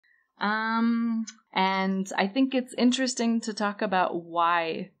And I think it's interesting to talk about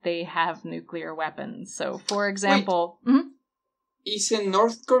why they have nuclear weapons. So, for example... Isn't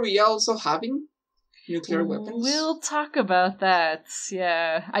North Korea also having nuclear weapons? We'll talk about that,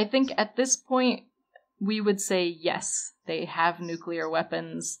 yeah. I think at this point, we would say yes, they have nuclear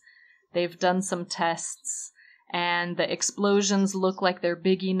weapons. They've done some tests, and the explosions look like they're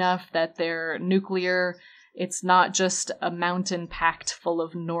big enough that they're nuclear. It's not just a mountain packed full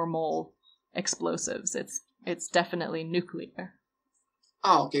of normal explosives. It's definitely nuclear.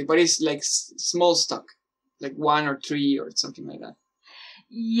 Oh, okay, but it's like small stuff, like 1 or 3 or something like that.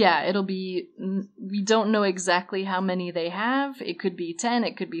 Yeah, it'll be... We don't know exactly how many they have. It could be 10,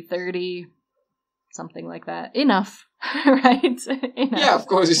 it could be 30, something like that. Enough, right? Enough. Yeah, of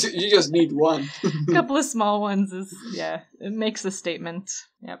course, you just need one. A couple of small ones it makes a statement.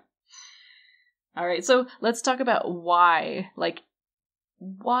 Yep. All right, so let's talk about why. Like,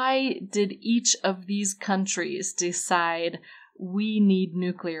 why did each of these countries decide we need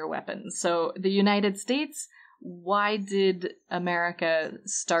nuclear weapons? So the United States, why did America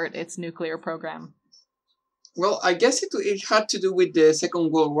start its nuclear program? Well, I guess it had to do with the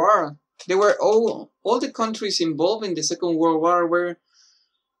Second World War. They were all the countries involved in the Second World War were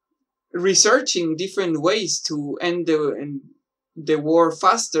researching different ways to end the war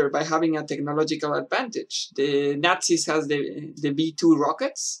faster by having a technological advantage. The Nazis has the B-2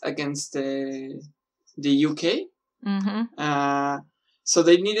 rockets against the UK. Mm-hmm. So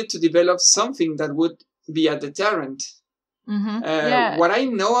they needed to develop something that would be a deterrent. Mm-hmm. What I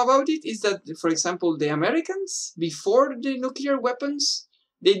know about it is that, for example, the Americans, before the nuclear weapons,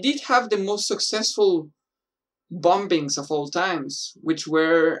 they did have the most successful bombings of all times, which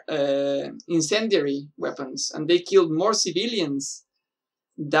were incendiary weapons, and they killed more civilians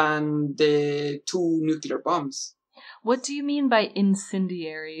than the 2 nuclear bombs. What do you mean by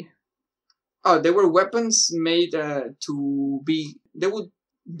incendiary? Oh, they were weapons made they would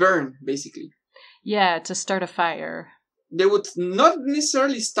burn, basically. Yeah, to start a fire. They would not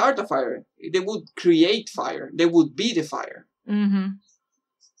necessarily start a fire. They would create fire. They would be the fire. Mm-hmm.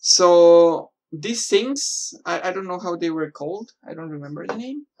 So these things, I don't know how they were called. I don't remember the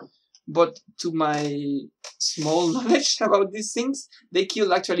name. But to my small knowledge about these things, they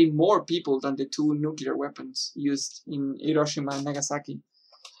killed actually more people than the 2 nuclear weapons used in Hiroshima and Nagasaki.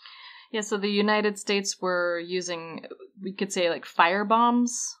 Yeah, so the United States were using, we could say, like fire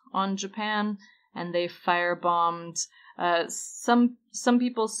bombs on Japan, and they firebombed. Some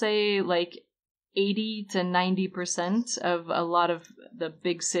people say like 80 to 90% of a lot of the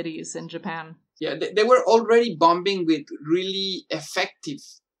big cities in Japan. Yeah, they were already bombing with really effective,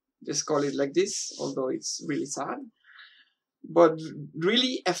 let's call it like this, although it's really sad, but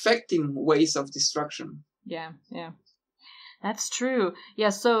really effective ways of destruction. Yeah. That's true. Yeah,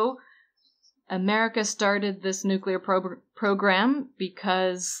 so America started this nuclear program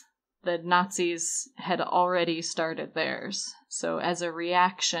because the Nazis had already started theirs. So as a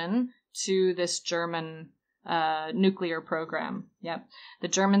reaction to this German nuclear program. Yep. The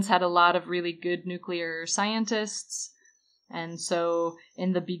Germans had a lot of really good nuclear scientists, and so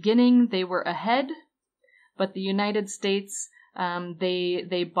in the beginning they were ahead, but the United States,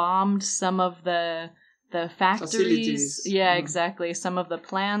 they bombed some of the factories. Facilities. Yeah, exactly. Some of the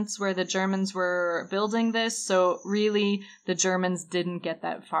plants where the Germans were building this, so really the Germans didn't get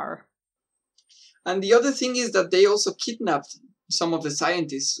that far. And the other thing is that they also kidnapped some of the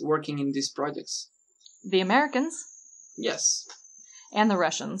scientists working in these projects. The Americans? Yes. And the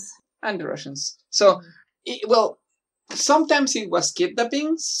Russians. And the Russians. So, sometimes it was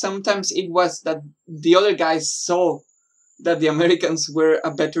kidnapping. Sometimes it was that the other guys saw that the Americans were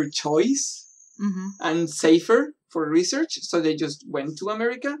a better choice and safer for research. So they just went to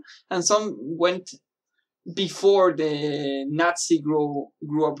America. And some went before the Nazi grew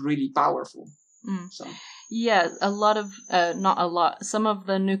up really powerful. So. Yeah, not a lot. Some of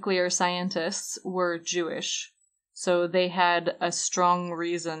the nuclear scientists were Jewish, so they had a strong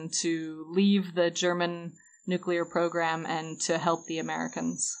reason to leave the German nuclear program and to help the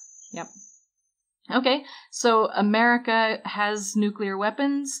Americans. Yep. Okay, so America has nuclear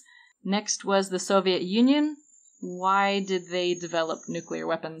weapons. Next was the Soviet Union. Why did they develop nuclear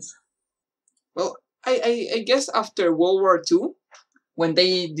weapons? Well, I guess after World War II, when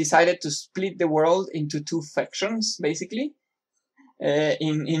they decided to split the world into 2 factions, basically,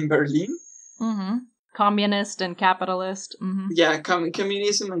 in Berlin. Mm-hmm. Communist and capitalist. Mm-hmm. Yeah,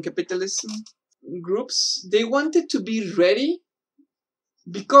 communism and capitalism groups. They wanted to be ready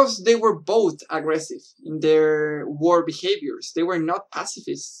because they were both aggressive in their war behaviors. They were not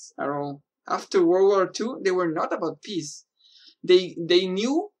pacifists at all. After World War II, they were not about peace. They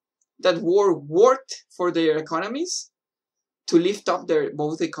knew that war worked for their economies, to lift up their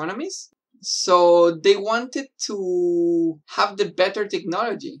both economies. So they wanted to have the better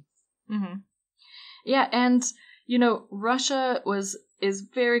technology. Mm-hmm. Yeah, and, Russia is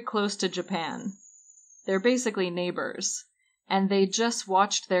very close to Japan. They're basically neighbors. And they just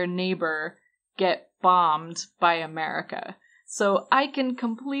watched their neighbor get bombed by America. So I can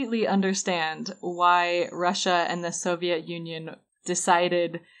completely understand why Russia and the Soviet Union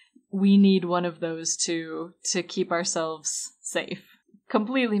decided we need one of those two to keep ourselves safe.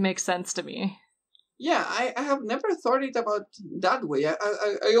 Completely makes sense to me. Yeah, I have never thought it about that way.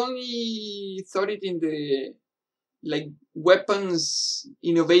 I only thought it in the like weapons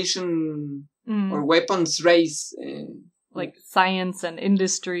innovation or weapons race. Like science and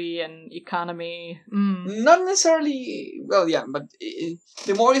industry and economy. Not necessarily, well, yeah, but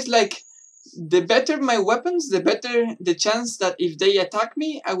the more is like, the better my weapons, the better the chance that if they attack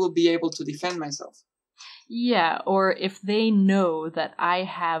me, I will be able to defend myself. Yeah, or if they know that I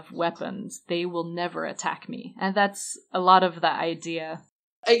have weapons, they will never attack me. And that's a lot of the idea.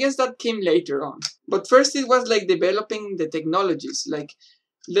 I guess that came later on. But first it was like developing the technologies, like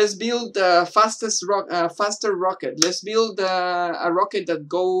let's build a faster rocket. Let's build a rocket that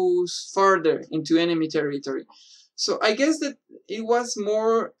goes further into enemy territory. So I guess that it was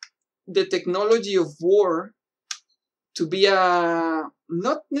more the technology of war to be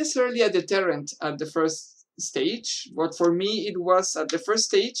not necessarily a deterrent at the first stage, but for me it was at the first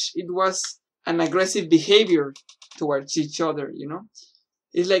stage, it was an aggressive behavior towards each other,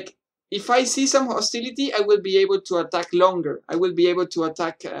 It's like, if I see some hostility, I will be able to attack longer. I will be able to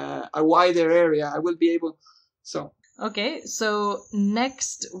attack a wider area. I will be able... Okay, so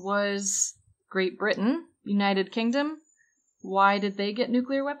next was Great Britain, United Kingdom. Why did they get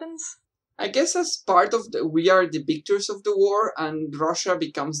nuclear weapons? I guess as part of we are the victors of the war and Russia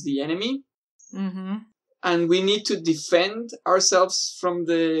becomes the enemy. Mm-hmm. And we need to defend ourselves from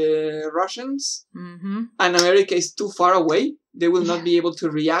the Russians. Mm-hmm. And America is too far away. They will not be able to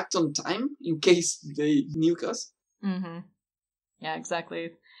react on time in case they nuke us. Mm-hmm. Yeah,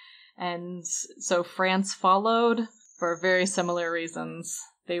 exactly. And so France followed for very similar reasons.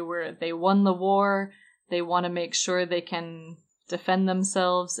 They won the war. They want to make sure they can defend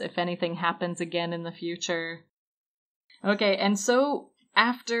themselves if anything happens again in the future. Okay, and so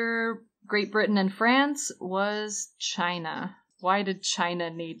after Great Britain and France was China. Why did China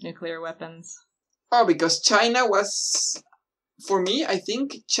need nuclear weapons? Oh, because China was, for me, I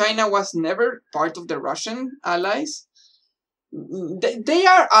think China was never part of the Russian allies. They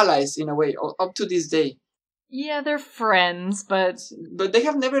are allies in a way, up to this day. Yeah, they're friends, but they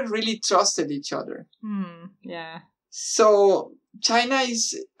have never really trusted each other. Yeah. So China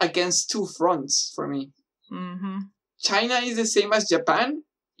is against two fronts for me. Mm-hmm. China is the same as Japan.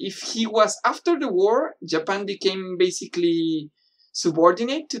 If he was after the war, Japan became basically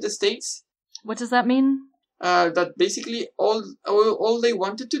subordinate to the States. What does that mean? That basically all they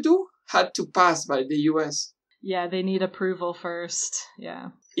wanted to do had to pass by the US. Yeah, they need approval first. Yeah.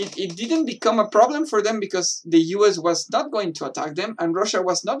 It didn't become a problem for them because the US was not going to attack them and Russia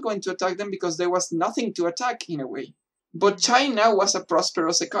was not going to attack them because there was nothing to attack in a way. But China was a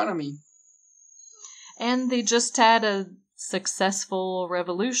prosperous economy. And they just had a successful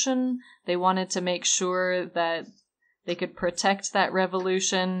revolution. They wanted to make sure that they could protect that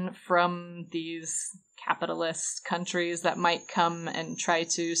revolution from these capitalist countries that might come and try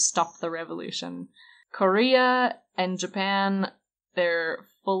to stop the revolution. Korea and Japan, they're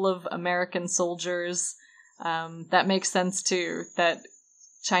full of American soldiers. That makes sense too, that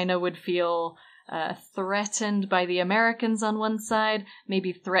China would feel threatened by the Americans on one side,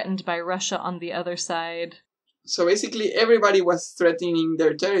 maybe threatened by Russia on the other side. So basically everybody was threatening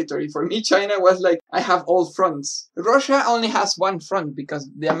their territory. For me, China was like, I have all fronts. Russia only has one front because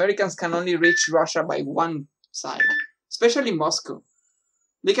the Americans can only reach Russia by one side, especially Moscow.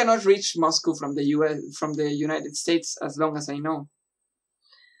 They cannot reach Moscow from the United States, as long as I know.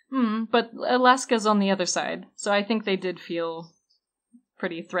 But Alaska's on the other side, so I think they did feel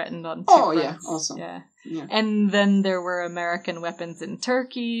pretty threatened on two fronts. Yeah, also. Yeah. Yeah. And then there were American weapons in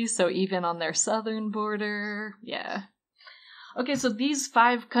Turkey, so even on their southern border, yeah. Okay, so these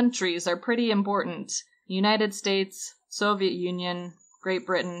 5 countries are pretty important. United States, Soviet Union, Great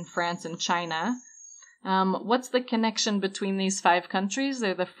Britain, France, and China. What's the connection between these 5 countries?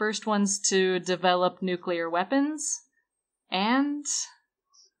 They're the first ones to develop nuclear weapons. And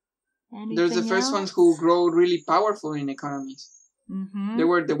they're the first ones who grow really powerful in economies. Mm-hmm. They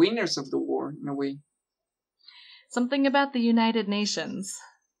were the winners of the war, in a way. Something about the United Nations.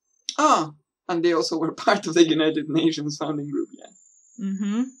 And they also were part of the United Nations founding group, yeah.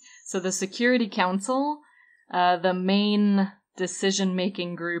 Mm-hmm. So the Security Council, the main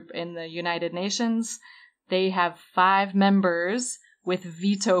decision-making group in the United Nations, they have 5 members with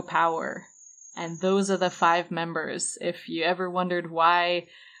veto power. And those are the 5 members. If you ever wondered why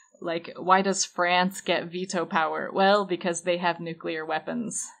does France get veto power? Well, because they have nuclear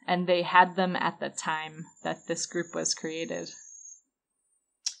weapons, and they had them at the time that this group was created.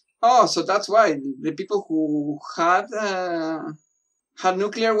 Oh, so that's why the people who had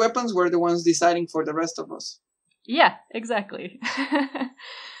nuclear weapons were the ones deciding for the rest of us. Yeah, exactly.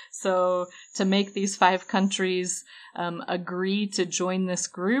 So to make these 5 countries agree to join this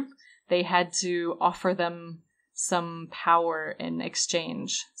group, they had to offer them some power in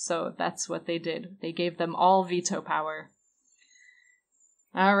exchange. So that's what they did. They gave them all veto power.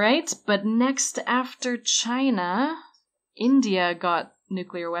 All right, but next after China, India got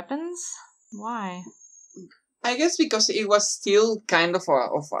nuclear weapons. Why? I guess because it was still kind of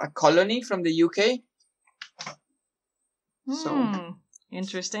a colony from the UK. So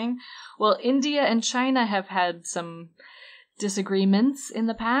interesting. Well, India and China have had some disagreements in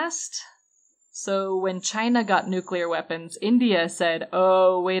the past. So when China got nuclear weapons, India said,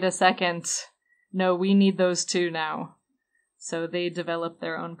 oh, wait a second. No, we need those too now. So they developed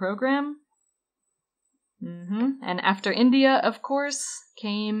their own program. And after India, of course,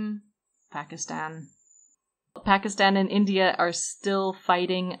 came Pakistan. Pakistan and India are still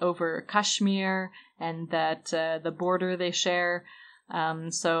fighting over Kashmir and that the border they share.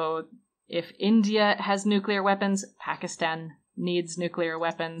 So if India has nuclear weapons, Pakistan needs nuclear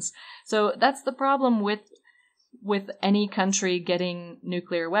weapons. So that's the problem with any country getting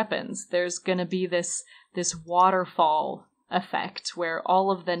nuclear weapons. There's going to be this waterfall effect where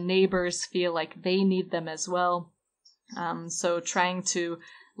all of the neighbors feel like they need them as well. So trying to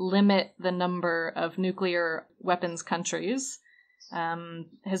limit the number of nuclear weapons countries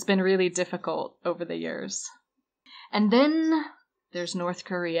has been really difficult over the years. And then there's North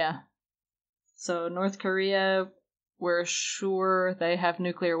Korea. So North Korea, we're sure they have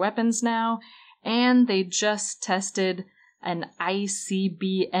nuclear weapons now, and they just tested an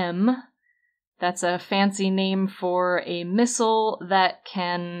ICBM. That's a fancy name for a missile that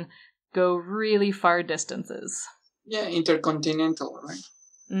can go really far distances. Yeah, intercontinental,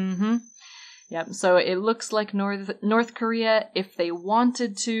 right? Yep, so it looks like North Korea, if they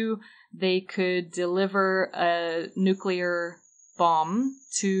wanted to, they could deliver a nuclear bomb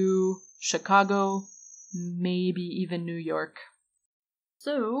to Chicago, maybe even New York.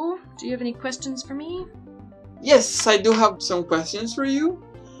 So, do you have any questions for me? Yes, I do have some questions for you.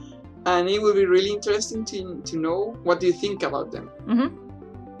 And it will be really interesting to know what you think about them.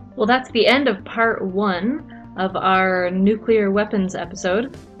 Well, that's the end of part 1 of our nuclear weapons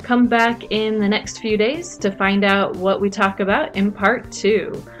episode. Come back in the next few days to find out what we talk about in part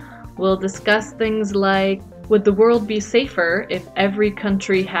 2. We'll discuss things like, would the world be safer if every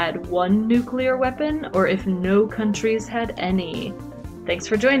country had one nuclear weapon or if no countries had any? Thanks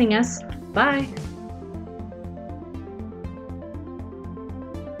for joining us. Bye!